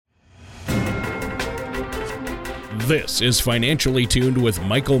This is Financially Tuned with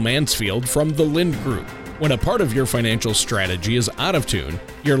Michael Mansfield from the Lind Group. When a part of your financial strategy is out of tune,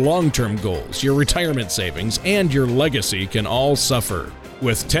 your long-term goals, your retirement savings, and your legacy can all suffer.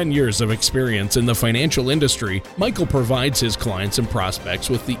 With 10 years of experience in the financial industry, Michael provides his clients and prospects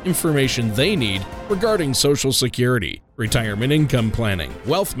with the information they need regarding Social Security, retirement income planning,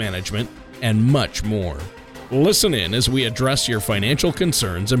 wealth management, and much more. Listen in as we address your financial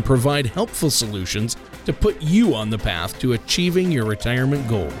concerns and provide helpful solutions to put you on the path to achieving your retirement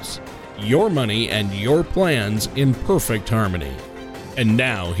goals. Your money and your plans in perfect harmony. And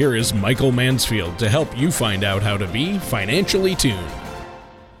now, here is Michael Mansfield to help you find out how to be financially tuned.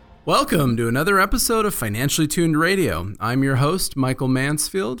 Welcome to another episode of Financially Tuned Radio. I'm your host, Michael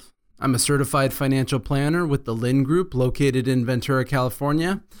Mansfield. I'm a certified financial planner with the Lind Group located in Ventura,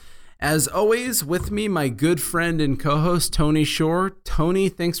 California. As always, with me, my good friend and co-host, Tony Shore. Tony,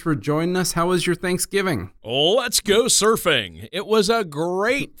 thanks for joining us. How was your Thanksgiving? Let's go surfing. It was a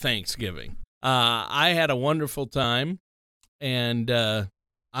great Thanksgiving. I had a wonderful time, and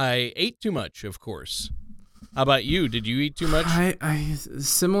I ate too much, of course. How about you? Did you eat too much?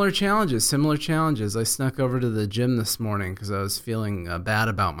 Similar challenges. I snuck over to the gym this morning because I was feeling bad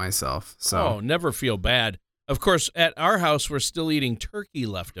about myself. Never feel bad. Of course, at our house, we're still eating turkey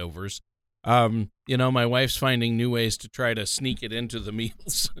leftovers. My wife's finding new ways to try to sneak it into the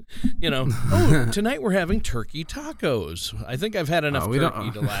meals. Tonight we're having turkey tacos. I think I've had enough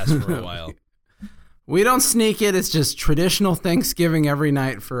turkey to last for a while. We don't sneak it. It's just traditional Thanksgiving every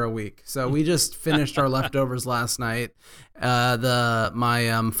night for a week. So we just finished our leftovers last night. My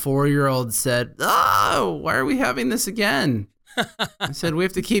 4-year-old said, "Oh, why are we having this again?" I said, "We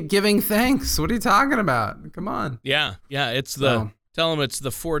have to keep giving thanks. What are you talking about? Come on." Yeah. Tell them it's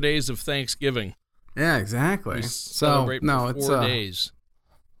the 4 days of Thanksgiving. Yeah, exactly. It's 4 days.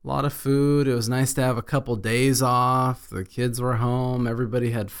 A lot of food. It was nice to have a couple days off. The kids were home.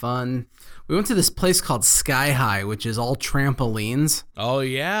 Everybody had fun. We went to this place called Sky High, which is all trampolines. Oh,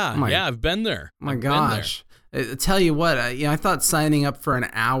 yeah. I've been there. My gosh. I tell you what, I thought signing up for an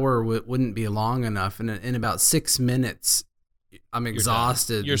hour wouldn't be long enough. And in about 6 minutes, I'm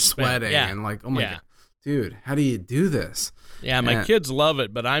exhausted. You're sweating. Yeah. And like, oh my God, dude, how do you do this? Yeah, my kids love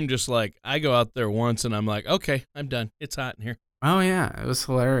it, but I'm just like, I go out there once and I'm like, okay, I'm done. It's hot in here. Oh yeah, it was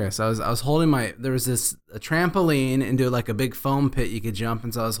hilarious. I was holding there was a trampoline into like a big foam pit you could jump,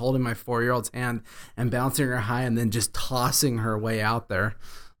 and so I was holding my 4-year-old's hand and bouncing her high and then just tossing her way out there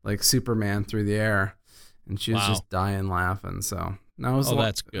like Superman through the air, and she was just dying laughing. So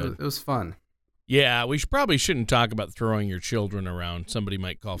that's good. It was fun. Yeah, we probably shouldn't talk about throwing your children around. Somebody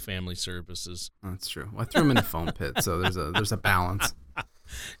might call family services. That's true. Well, I threw them in a foam pit, so there's a balance.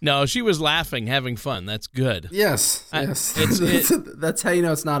 No, she was laughing, having fun. That's good. Yes. That's how you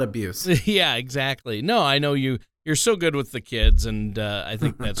know it's not abuse. Yeah, exactly. No, I know you're so good with the kids, and I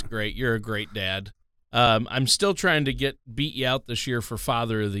think that's great. You're a great dad. I'm still trying to beat you out this year for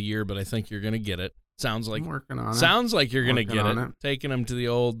Father of the Year, but I think you're going to get it. Sounds like I'm working on it. Sounds like you're going to get it. Taking them to the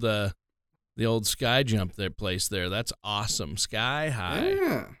old Sky Jump place there. That's awesome. Sky High.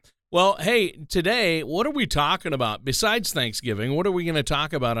 Yeah. Well, hey, today, what are we talking about? Besides Thanksgiving, what are we going to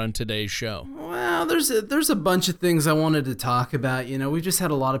talk about on today's show? Well, there's a bunch of things I wanted to talk about. We just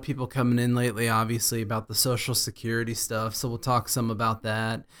had a lot of people coming in lately, obviously, about the Social Security stuff, so we'll talk some about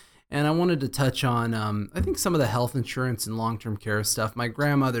that. And I wanted to touch on, I think, some of the health insurance and long-term care stuff. My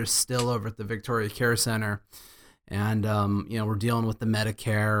grandmother's still over at the Victoria Care Center, and, we're dealing with the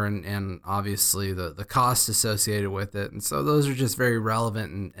Medicare and obviously the cost associated with it. And so those are just very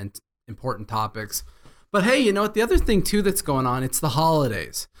relevant and important topics. But hey, you know what? The other thing, too, that's going on, it's the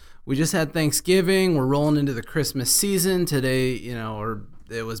holidays. We just had Thanksgiving. We're rolling into the Christmas season. Today,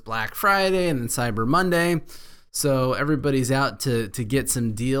 it was Black Friday and then Cyber Monday. So everybody's out to get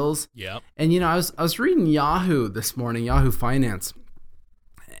some deals. Yeah. And, I was reading Yahoo this morning, Yahoo Finance.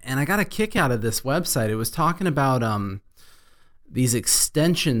 And I got a kick out of this website. It was talking about these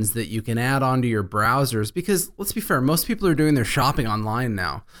extensions that you can add onto your browsers because, let's be fair, most people are doing their shopping online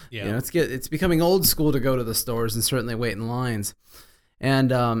now. Yeah. It's becoming old school to go to the stores and certainly wait in lines. And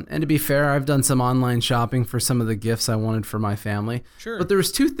to be fair, I've done some online shopping for some of the gifts I wanted for my family. Sure. But there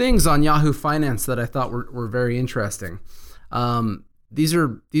was 2 things on Yahoo Finance that I thought were very interesting. These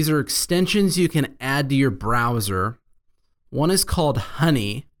are extensions you can add to your browser. One is called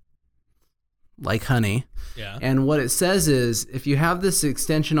Honey. Like honey. Yeah. And what it says is if you have this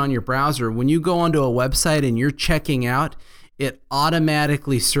extension on your browser, when you go onto a website and you're checking out, it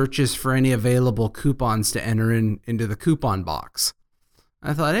automatically searches for any available coupons to enter into the coupon box.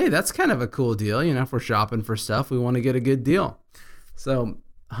 I thought, hey, that's kind of a cool deal. If we're shopping for stuff, we want to get a good deal. So,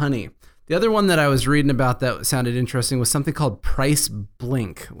 Honey. The other one that I was reading about that sounded interesting was something called Price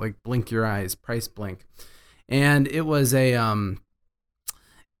Blink, like blink your eyes, Price Blink. And it was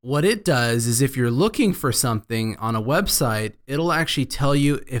what it does is if you're looking for something on a website, it'll actually tell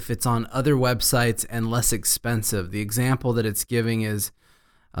you if it's on other websites and less expensive. The example that it's giving is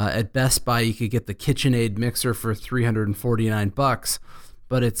at Best Buy, you could get the KitchenAid mixer for $349,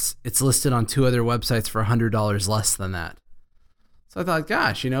 but it's listed on 2 other websites for $100 less than that. So I thought,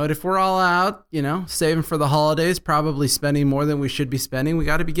 gosh, if we're all out, saving for the holidays, probably spending more than we should be spending, we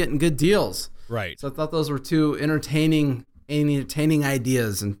got to be getting good deals. Right. So I thought those were 2 entertaining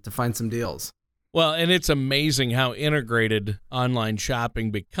ideas and to find some deals. Well, and it's amazing how integrated online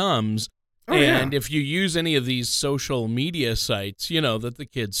shopping becomes. Oh, and yeah. if you use any of these social media sites, that the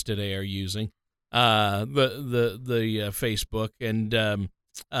kids today are using, the Facebook, and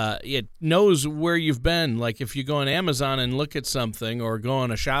it knows where you've been. Like if you go on Amazon and look at something, or go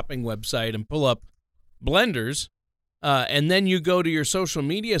on a shopping website and pull up blenders, and then you go to your social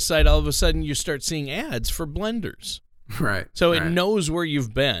media site, all of a sudden you start seeing ads for blenders. Right. So it knows where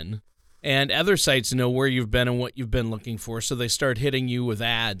you've been, and other sites know where you've been and what you've been looking for. So they start hitting you with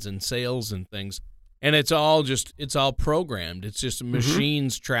ads and sales and things. And it's all programmed. It's just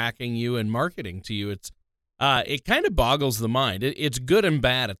machines tracking you and marketing to you. It kind of boggles the mind. It's good and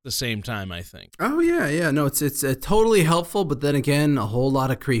bad at the same time, I think. Oh, yeah. No, it's totally helpful, but then again, a whole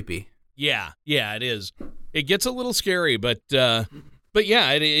lot of creepy. Yeah, it is. It gets a little scary, but yeah,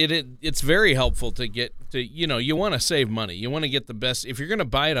 it's very helpful to get to, you want to save money. You want to get the best. If you're going to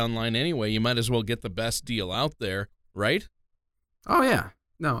buy it online anyway, you might as well get the best deal out there, right? Oh, yeah.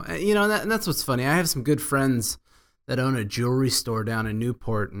 No, and that's what's funny. I have some good friends that own a jewelry store down in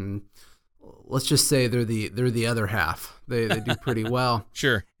Newport, and let's just say they're the other half. They do pretty well.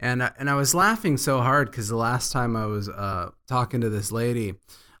 Sure. And I was laughing so hard because the last time I was talking to this lady,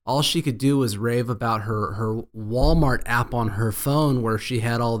 all she could do was rave about her Walmart app on her phone where she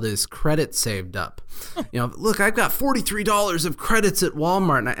had all this credit saved up. Look, I've got $43 of credits at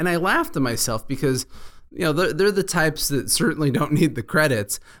Walmart. And I laughed to myself because, they're the types that certainly don't need the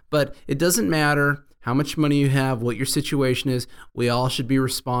credits. But it doesn't matter how much money you have, what your situation is. We all should be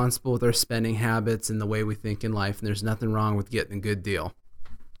responsible with our spending habits and the way we think in life. And there's nothing wrong with getting a good deal.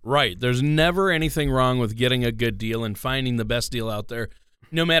 Right. There's never anything wrong with getting a good deal and finding the best deal out there.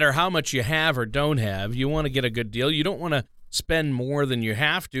 No matter how much you have or don't have, you want to get a good deal. You don't want to spend more than you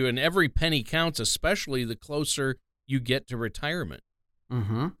have to, and every penny counts, especially the closer you get to retirement.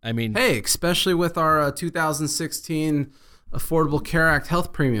 Mm-hmm. I mean, hey, especially with our 2016 Affordable Care Act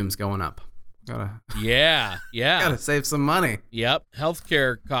health premiums going up. Yeah. Gotta save some money. Yep.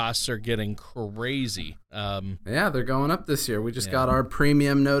 Healthcare costs are getting crazy. Yeah, they're going up this year. We just got our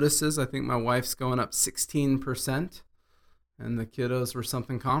premium notices. I think my wife's going up 16%. And the kiddos were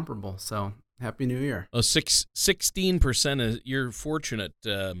something comparable. So Happy New Year. 16%. You're fortunate.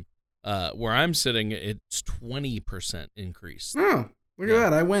 Where I'm sitting, it's 20% increase. Oh, look at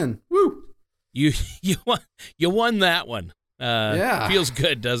that! I win. Woo! You won that one. Feels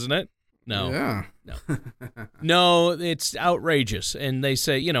good, doesn't it? No. Yeah. No, it's outrageous. And they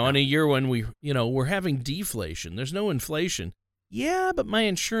say, in a year when we're having deflation, there's no inflation. Yeah, but my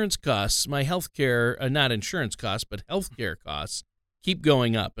insurance costs, my healthcare, not insurance costs, but healthcare costs keep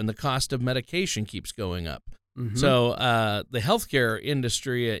going up, and the cost of medication keeps going up. Mm-hmm. So the healthcare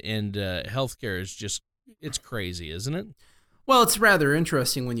industry and healthcare is it's crazy, isn't it? Well, it's rather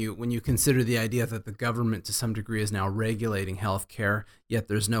interesting when you consider the idea that the government to some degree is now regulating healthcare, yet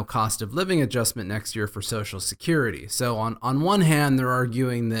there's no cost of living adjustment next year for Social Security. So on one hand, they're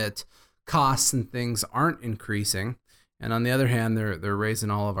arguing that costs and things aren't increasing. And on the other hand, they're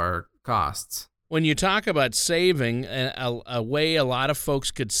raising all of our costs. When you talk about saving, a way a lot of folks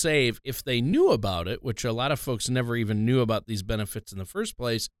could save if they knew about it, which a lot of folks never even knew about these benefits in the first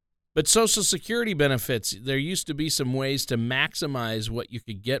place, but Social Security benefits, there used to be some ways to maximize what you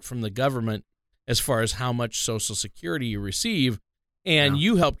could get from the government as far as how much Social Security you receive, and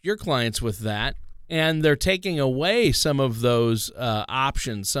you helped your clients with that. And they're taking away some of those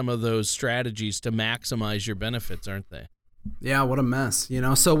options, some of those strategies to maximize your benefits, aren't they? Yeah, what a mess.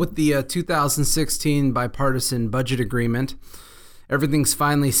 So with the 2016 bipartisan budget agreement, everything's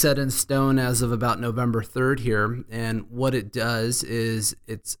finally set in stone as of about November 3rd here. And what it does is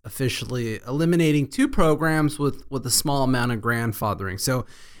it's officially eliminating 2 programs with a small amount of grandfathering. So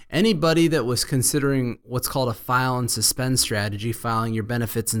anybody that was considering what's called a file and suspend strategy, filing your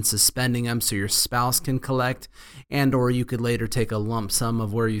benefits and suspending them so your spouse can collect, and or you could later take a lump sum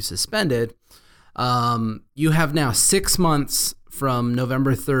of where you suspended, you have now 6 months from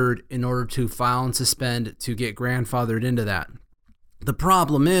November 3rd in order to file and suspend to get grandfathered into that. The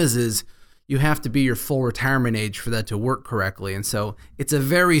problem is you have to be your full retirement age for that to work correctly. And so it's a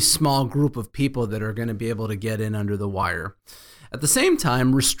very small group of people that are going to be able to get in under the wire. At the same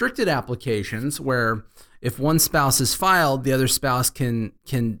time, restricted applications where if one spouse is filed, the other spouse can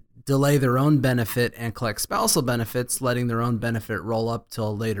delay their own benefit and collect spousal benefits, letting their own benefit roll up till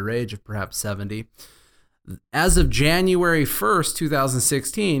a later age of perhaps 70. As of January 1st,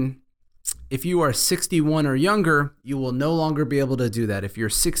 2016, if you are 61 or younger, you will no longer be able to do that. If you're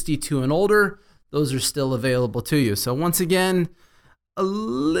 62 and older, those are still available to you. So once again, a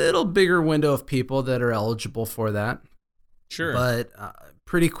little bigger window of people that are eligible for that. Sure. But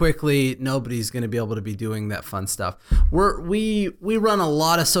pretty quickly, nobody's going to be able to be doing that fun stuff. We run a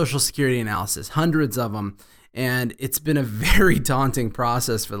lot of Social Security analysis, hundreds of them. And it's been a very daunting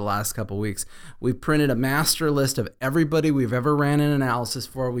process for the last couple of weeks. We printed a master list of everybody we've ever ran an analysis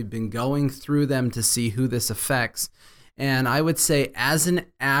for. We've been going through them to see who this affects. And I would say as an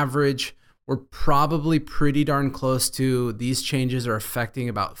average, we're probably pretty darn close to these changes are affecting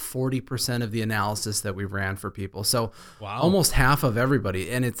about 40% of the analysis that we ran for people. So almost half of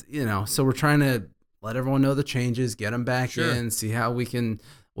everybody. And it's, so we're trying to let everyone know the changes, get them back in, see how we can,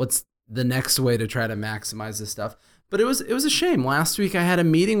 what's the next way to try to maximize this stuff. But it was a shame. Last week I had a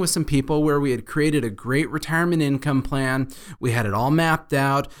meeting with some people where we had created a great retirement income plan. We had it all mapped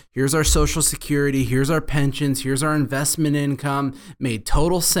out. Here's our Social Security, here's our pensions, here's our investment income. Made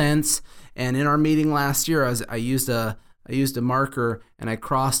total sense. And in our meeting last year, I used a marker and I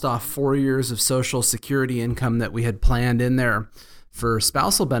crossed off 4 years of Social Security income that we had planned in there for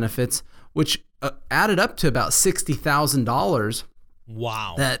spousal benefits, which added up to about $60,000.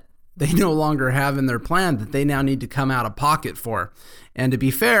 Wow. That they no longer have in their plan that they now need to come out of pocket for. And to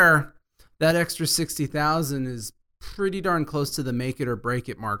be fair, that extra $60,000 is pretty darn close to the make it or break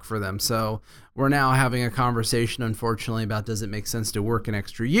it mark for them. So we're now having a conversation, unfortunately, about does it make sense to work an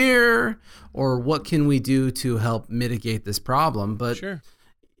extra year or what can we do to help mitigate this problem? But sure.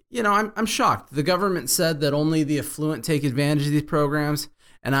 I'm shocked. The government said that only the affluent take advantage of these programs.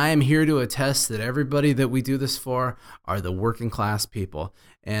 And I am here to attest that everybody that we do this for are the working class people.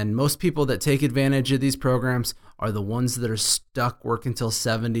 And most people that take advantage of these programs are the ones that are stuck working till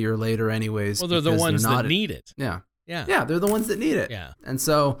 70 or later anyways. Well, they're the ones that need it. Yeah. Yeah. Yeah, they're the ones that need it. Yeah. And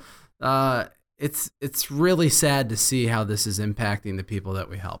so it's really sad to see how this is impacting the people that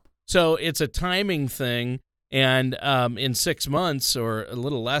we help. So it's a timing thing. And in 6 months or a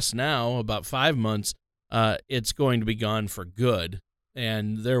little less now, about 5 months, it's going to be gone for good.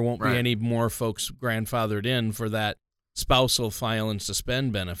 And there won't be any more folks grandfathered in for that spousal file and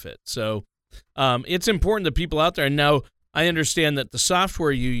suspend benefit. So it's important that people out there. And now I understand that the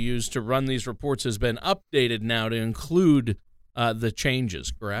software you use to run these reports has been updated now to include the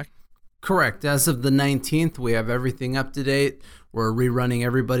changes, correct? Correct. As of the 19th, we have everything up to date. We're rerunning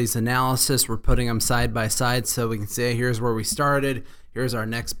everybody's analysis. We're putting them side by side so we can say, here's where we started. Here's our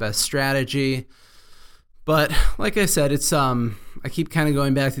next best strategy. But like I said, it's I keep kind of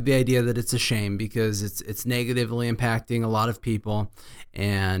going back to the idea that it's a shame because it's negatively impacting a lot of people,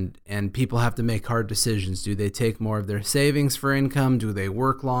 and people have to make hard decisions. Do they take more of their savings for income? Do they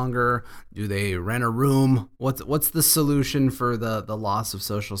work longer? Do they rent a room? What's the solution for the loss of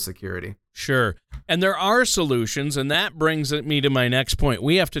Social Security? Sure. And there are solutions, and that brings me to my next point.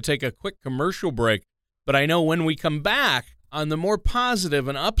 We have to take a quick commercial break, but I know when we come back on the more positive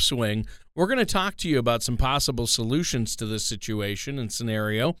and upswing, we're going to talk to you about some possible solutions to this situation and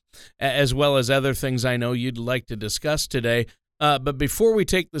scenario, as well as other things I know you'd like to discuss today. But before we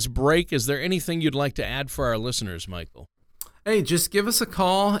take this break, is there anything you'd like to add for our listeners, Michael? Hey, just give us a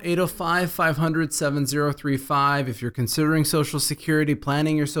call, 805-500-7035. If you're considering Social Security,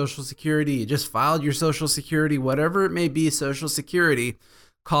 planning your Social Security, you just filed your Social Security, whatever it may be, Social Security,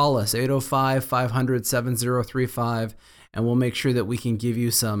 call us, 805-500-7035. And we'll make sure that we can give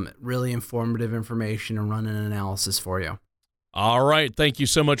you some really informative information and run an analysis for you. All right. Thank you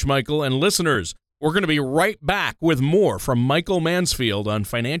so much, Michael. And listeners, we're going to be right back with more from Michael Mansfield on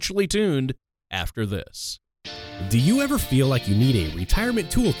Financially Tuned after this. Do you ever feel like you need a retirement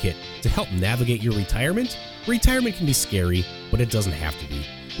toolkit to help navigate your retirement? Retirement can be scary, but it doesn't have to be.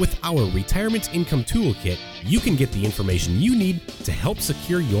 With our Retirement Income Toolkit, you can get the information you need to help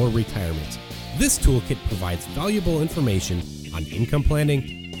secure your retirement. This toolkit provides valuable information on income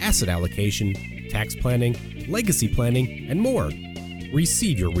planning, asset allocation, tax planning, legacy planning, and more.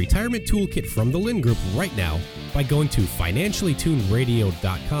 Receive your retirement toolkit from the Lind Group right now by going to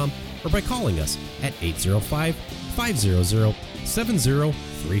financiallytuneradio.com or by calling us at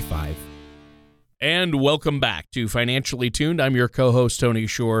 805-500-7035. And welcome back to Financially Tuned. I'm your co-host, Tony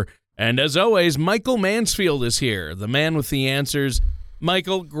Shore, And as always, Michael Mansfield is here, the man with the answers.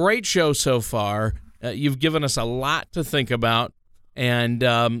 Michael, great show so far. You've given us a lot to think about. And,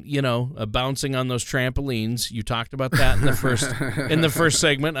 bouncing on those trampolines, you talked about that in the first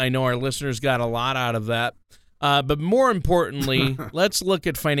segment. I know our listeners got a lot out of that. But more importantly, let's look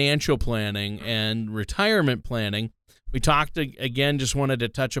at financial planning and retirement planning. We talked again, just wanted to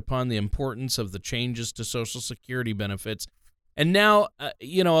touch upon the importance of the changes to Social Security benefits. And now,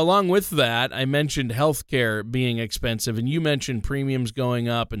 along with that, I mentioned healthcare being expensive, and you mentioned premiums going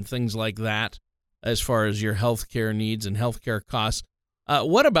up and things like that as far as your healthcare needs and healthcare costs.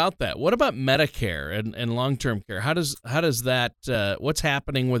 What about that? What about Medicare and long-term care? How does that? What's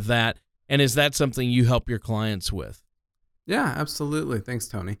happening with that? And is that something you help your clients with? Yeah, absolutely. Thanks,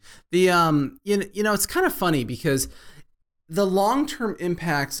 Tony. The it's kind of funny because the long-term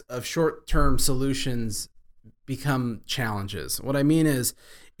impacts of short-term solutions become challenges. What I mean is,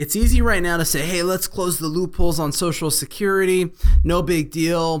 it's easy right now to say, hey, let's close the loopholes on Social Security. No big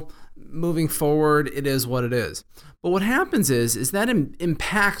deal. Moving forward, it is what it is. But what happens is that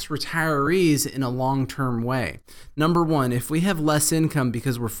impacts retirees in a long-term way. Number one, if we have less income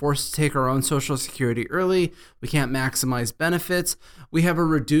because we're forced to take our own Social Security early, we can't maximize benefits, we have a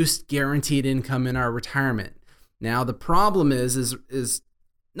reduced guaranteed income in our retirement. Now, the problem is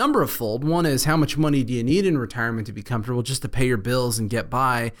number of fold. One is, how much money do you need in retirement to be comfortable, just to pay your bills and get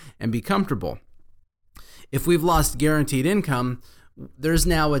by and be comfortable? If we've lost guaranteed income, there's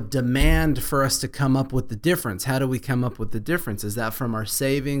now a demand for us to come up with the difference. How do we come up with the difference? Is that from our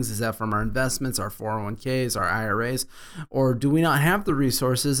savings? Is that from our investments, our 401ks, our IRAs? Or do we not have the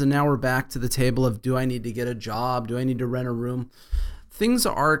resources? And now we're back to the table of, do I need to get a job? Do I need to rent a room? Things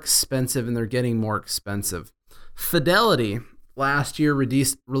are expensive, and they're getting more expensive. Fidelity last year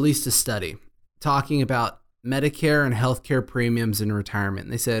released a study talking about Medicare and healthcare premiums in retirement.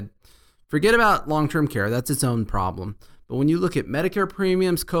 And they said, forget about long-term care. That's its own problem. But when you look at Medicare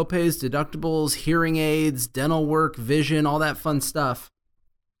premiums, copays, deductibles, hearing aids, dental work, vision, all that fun stuff,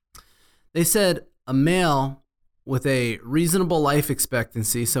 they said a male with a reasonable life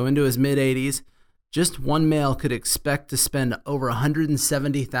expectancy, so into his mid-80s, just one male could expect to spend over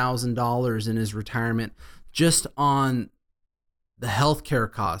 $170,000 in his retirement just on the healthcare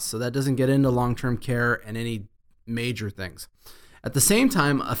costs. So that doesn't get into long-term care and any major things. At the same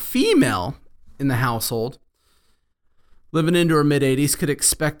time, a female in the household living into her mid-80s could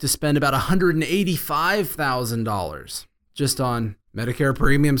expect to spend about $185,000 just on Medicare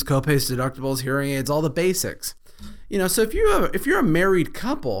premiums, copays, deductibles, hearing aids, all the basics. So if you're a married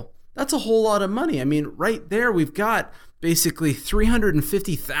couple, that's a whole lot of money. I mean, right there, we've got basically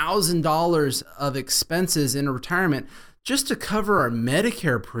 $350,000 of expenses in retirement just to cover our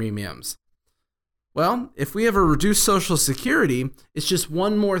Medicare premiums. Well, if we have a reduced Social Security, it's just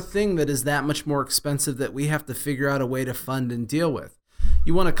one more thing that is that much more expensive that we have to figure out a way to fund and deal with.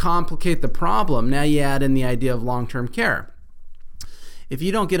 You want to complicate the problem, now you add in the idea of long-term care. If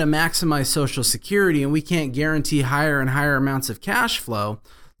you don't get a maximized Social Security and we can't guarantee higher and higher amounts of cash flow,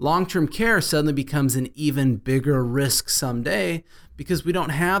 long-term care suddenly becomes an even bigger risk someday because we don't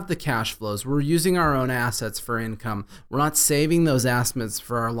have the cash flows. We're using our own assets for income. We're not saving those assets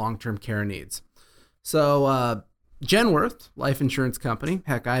for our long-term care needs. So Genworth Life Insurance Company,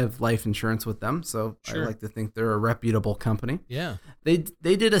 heck, I have life insurance with them, so sure. I like to think they're a reputable company. Yeah. They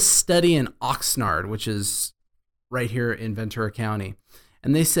did a study in Oxnard, which is right here in Ventura County,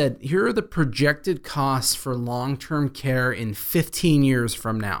 and they said, here are the projected costs for long-term care in 15 years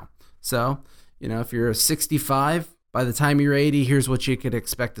from now. So, if you're 65, by the time you're 80, here's what you could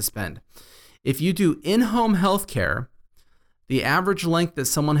expect to spend. If you do in-home health care, the average length that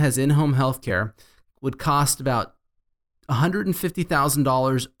someone has in-home health care would cost about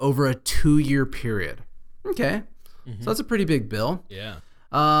 $150,000 over a 2-year period. Okay, So that's a pretty big bill. Yeah.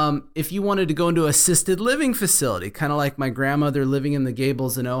 If you wanted to go into an assisted living facility, kind of like my grandmother living in the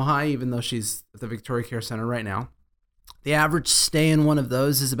Gables in Ojai, even though she's at the Victoria Care Center right now, the average stay in one of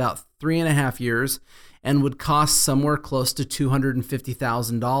those is about 3.5 years and would cost somewhere close to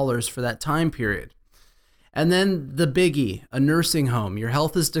 $250,000 for that time period. And then the biggie, a nursing home. Your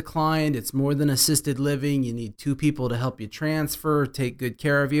health has declined. It's more than assisted living. You need 2 people to help you transfer, take good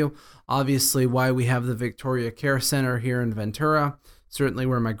care of you. Obviously, why we have the Victoria Care Center here in Ventura, certainly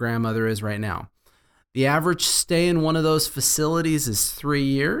where my grandmother is right now. The average stay in one of those facilities is 3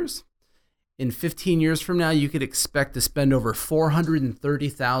 years. In 15 years from now, you could expect to spend over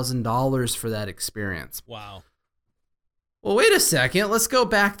 $430,000 for that experience. Wow. Well, wait a second. Let's go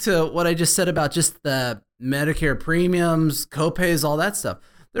back to what I just said about just the Medicare premiums, copays, all that stuff.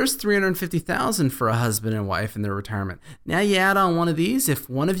 there's $350,000 for a husband and wife in their retirement. Now you add on one of these, if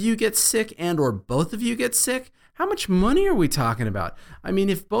one of you gets sick and or both of you get sick, how much money are we talking about? I mean,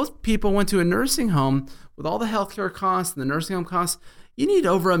 if both people went to a nursing home with all the healthcare costs and the nursing home costs, you need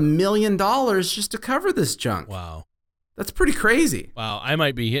over $1 million just to cover this junk. Wow. That's pretty crazy. Wow. I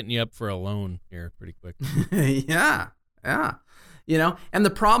might be hitting you up for a loan here pretty quick. Yeah. You know, and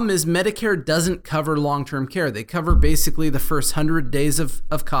the problem is Medicare doesn't cover long-term care. They cover basically the first 100 days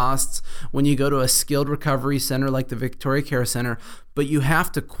of costs when you go to a skilled recovery center like the Victoria Care Center, but you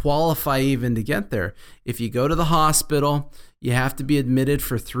have to qualify even to get there. If you go to the hospital, you have to be admitted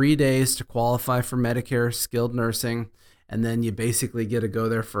for 3 days to qualify for Medicare skilled nursing, and then you basically get to go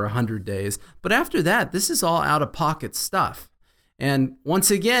there for 100 days. But after that, this is all out-of-pocket stuff. And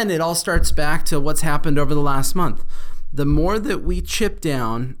once again, it all starts back to what's happened over the last month. The more that we chip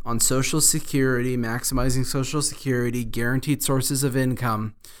down on Social Security, maximizing Social Security, guaranteed sources of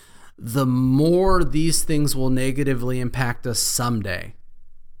income, the more these things will negatively impact us someday.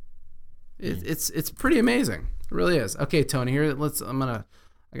 It's pretty amazing. It really is. Okay, Tony, here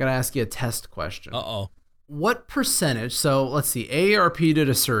I gotta ask you a test question. What percentage? So let's see. AARP did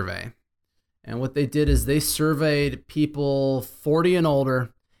a survey, and what they did is they surveyed people 40 and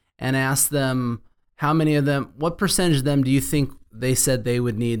older and asked them, what percentage of them do you think they said they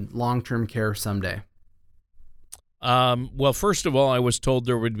would need long-term care someday? Well, first of all, I was told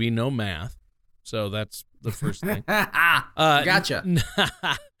there would be no math. So that's the first thing. Gotcha.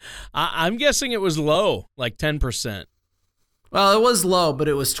 I'm guessing it was low, like 10%. Well, it was low, but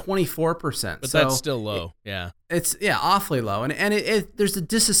it was 24%. But that's still low. It's awfully low. And there's a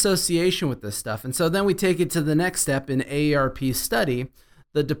disassociation with this stuff. And so then we take it to the next step in AARP's study.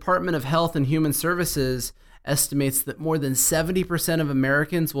 The Department of Health and Human Services estimates that more than 70% of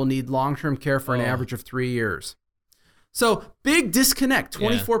Americans will need long-term care for an average of 3 years. So big disconnect.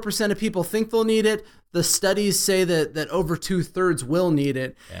 24% of people think they'll need it. The studies say that over 2/3 will need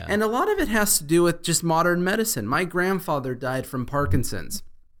it. Yeah. And a lot of it has to do with just modern medicine. My grandfather died from Parkinson's.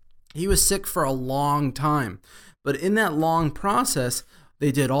 He was sick for a long time. But in that long process,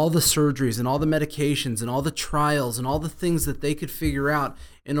 they did all the surgeries and all the medications and all the trials and all the things that they could figure out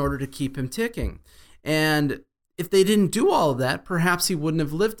in order to keep him ticking. And if they didn't do all of that, perhaps he wouldn't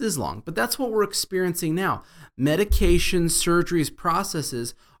have lived as long. But that's what we're experiencing now. Medications, surgeries,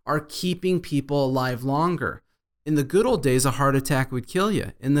 processes are keeping people alive longer. In the good old days, a heart attack would kill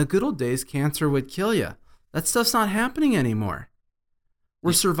you. In the good old days, cancer would kill you. That stuff's not happening anymore.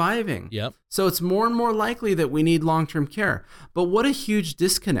 We're surviving. Yep. So it's more and more likely that we need long-term care. But what a huge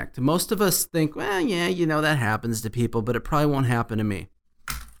disconnect. Most of us think, well, yeah, that happens to people, but it probably won't happen to me.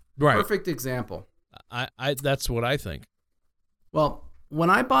 Right. Perfect example. I that's what I think. Well,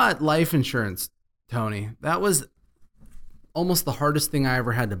 when I bought life insurance, Tony, that was almost the hardest thing I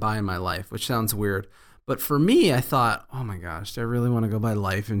ever had to buy in my life, which sounds weird. But for me, I thought, oh my gosh, do I really want to go buy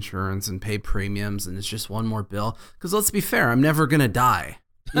life insurance and pay premiums and it's just one more bill? Because let's be fair, I'm never going to die.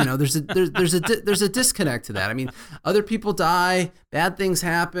 There's a disconnect to that. I mean, other people die, bad things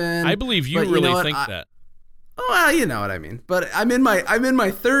happen. I believe you really think that. Oh, well, you know what I mean. But I'm in my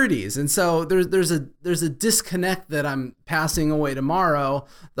 30s, and so there's a disconnect that I'm passing away tomorrow.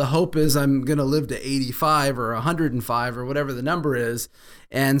 The hope is I'm gonna live to 85 or 105 or whatever the number is.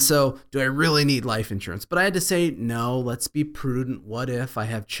 And so, do I really need life insurance? But I had to say no. Let's be prudent. What if I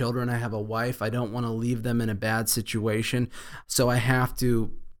have children? I have a wife. I don't want to leave them in a bad situation, so I have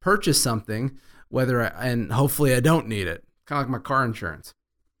to purchase something. And hopefully I don't need it. Kind of like my car insurance.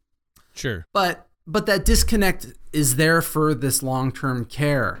 Sure. But that disconnect is there for this long-term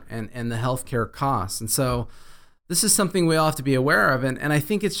care and the healthcare costs. And so this is something we all have to be aware of. And I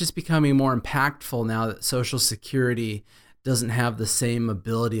think it's just becoming more impactful now that Social Security doesn't have the same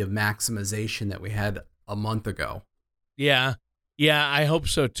ability of maximization that we had a month ago. Yeah, I hope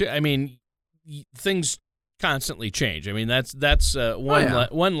so too. I mean, things constantly change. I mean, that's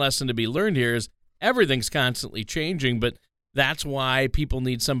one lesson to be learned here is everything's constantly changing, but that's why people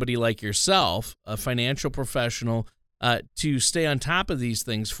need somebody like yourself, a financial professional, to stay on top of these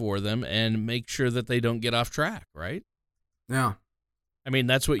things for them and make sure that they don't get off track, right? Yeah. I mean,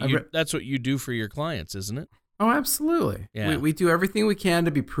 that's what you do for your clients, isn't it? Oh, absolutely. Yeah. We do everything we can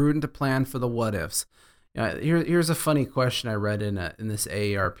to be prudent, to plan for the what ifs. Here's a funny question I read in this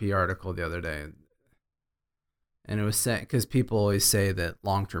AARP article the other day. And it was saying, because people always say that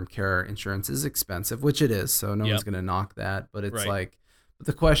long-term care insurance is expensive, which it is, so no one's going to knock that. But it's but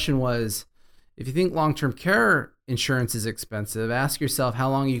the question was, if you think long-term care insurance is expensive, ask yourself how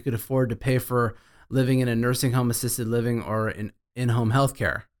long you could afford to pay for living in a nursing home, assisted living, or in-home health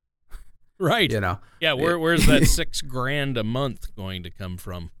care. Right. You know. Yeah. Where's that $6,000 a month going to come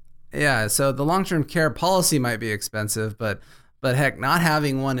from? Yeah. So the long-term care policy might be expensive, but heck, not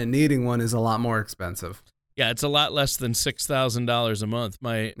having one and needing one is a lot more expensive. Yeah, it's a lot less than $6,000 a month.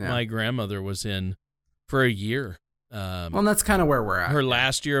 My grandmother was in for a year. Well, that's kind of where we're at. Her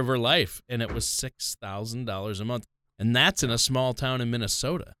last year of her life, and it was $6,000 a month. And that's in a small town in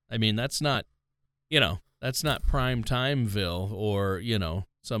Minnesota. I mean, that's not prime timeville or,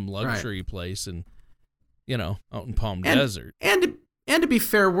 some luxury place and, out in Palm Desert. And to be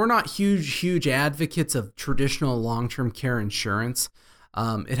fair, we're not huge advocates of traditional long-term care insurance.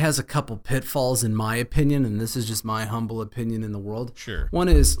 It has a couple pitfalls, in my opinion, and this is just my humble opinion in the world. Sure. One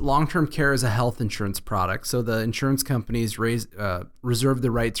is long-term care is a health insurance product, so the insurance companies reserve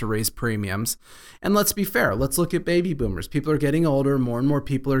the right to raise premiums. And let's be fair. Let's look at baby boomers. People are getting older. More and more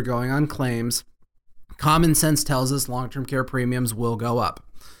people are going on claims. Common sense tells us long-term care premiums will go up.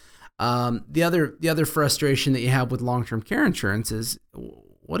 The other frustration that you have with long-term care insurance is,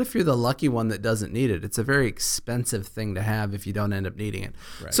 what if you're the lucky one that doesn't need it? It's a very expensive thing to have if you don't end up needing it.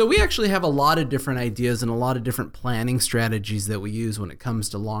 Right. So we actually have a lot of different ideas and a lot of different planning strategies that we use when it comes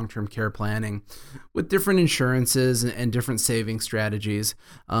to long-term care planning with different insurances and different saving strategies.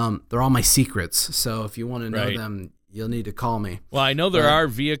 They're all my secrets. So if you want to know them, you'll need to call me. Well, I know there are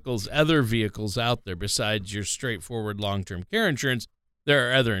other vehicles out there besides your straightforward long-term care insurance.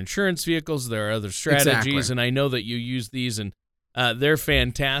 There are other insurance vehicles. There are other strategies. Exactly. And I know that you use these, and they're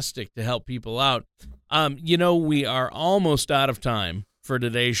fantastic to help people out. We are almost out of time for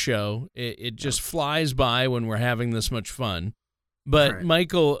today's show. It just flies by when we're having this much fun. But, right.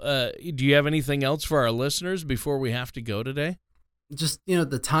 Michael, do you have anything else for our listeners before we have to go today? Just,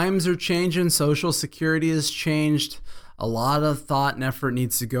 the times are changing. Social Security has changed. A lot of thought and effort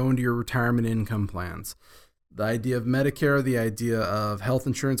needs to go into your retirement income plans. The idea of Medicare, the idea of health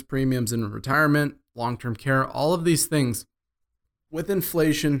insurance premiums in retirement, long-term care, all of these things with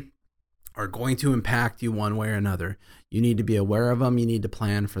inflation are going to impact you one way or another. You need to be aware of them. You need to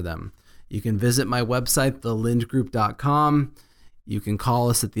plan for them. You can visit my website, thelindgroup.com. You can call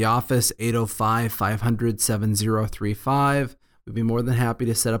us at the office, 805-500-7035. We'd be more than happy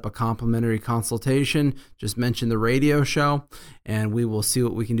to set up a complimentary consultation. Just mention the radio show, and we will see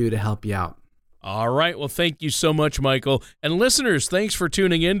what we can do to help you out. All right. Well, thank you so much, Michael. And listeners, thanks for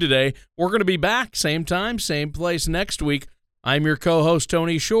tuning in today. We're going to be back same time, same place next week. I'm your co-host,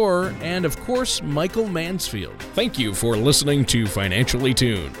 Tony Shore, and of course, Michael Mansfield. Thank you for listening to Financially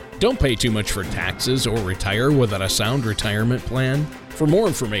Tuned. Don't pay too much for taxes or retire without a sound retirement plan. For more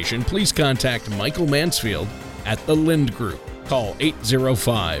information, please contact Michael Mansfield at the Lind Group. Call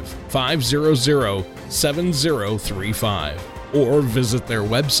 805-500-7035 or visit their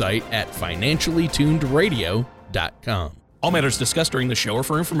website at financiallytunedradio.com. All matters discussed during the show are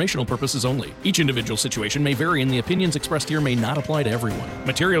for informational purposes only. Each individual situation may vary, and the opinions expressed here may not apply to everyone.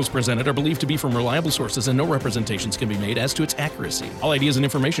 Materials presented are believed to be from reliable sources, and no representations can be made as to its accuracy. All ideas and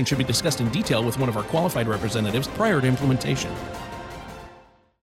information should be discussed in detail with one of our qualified representatives prior to implementation.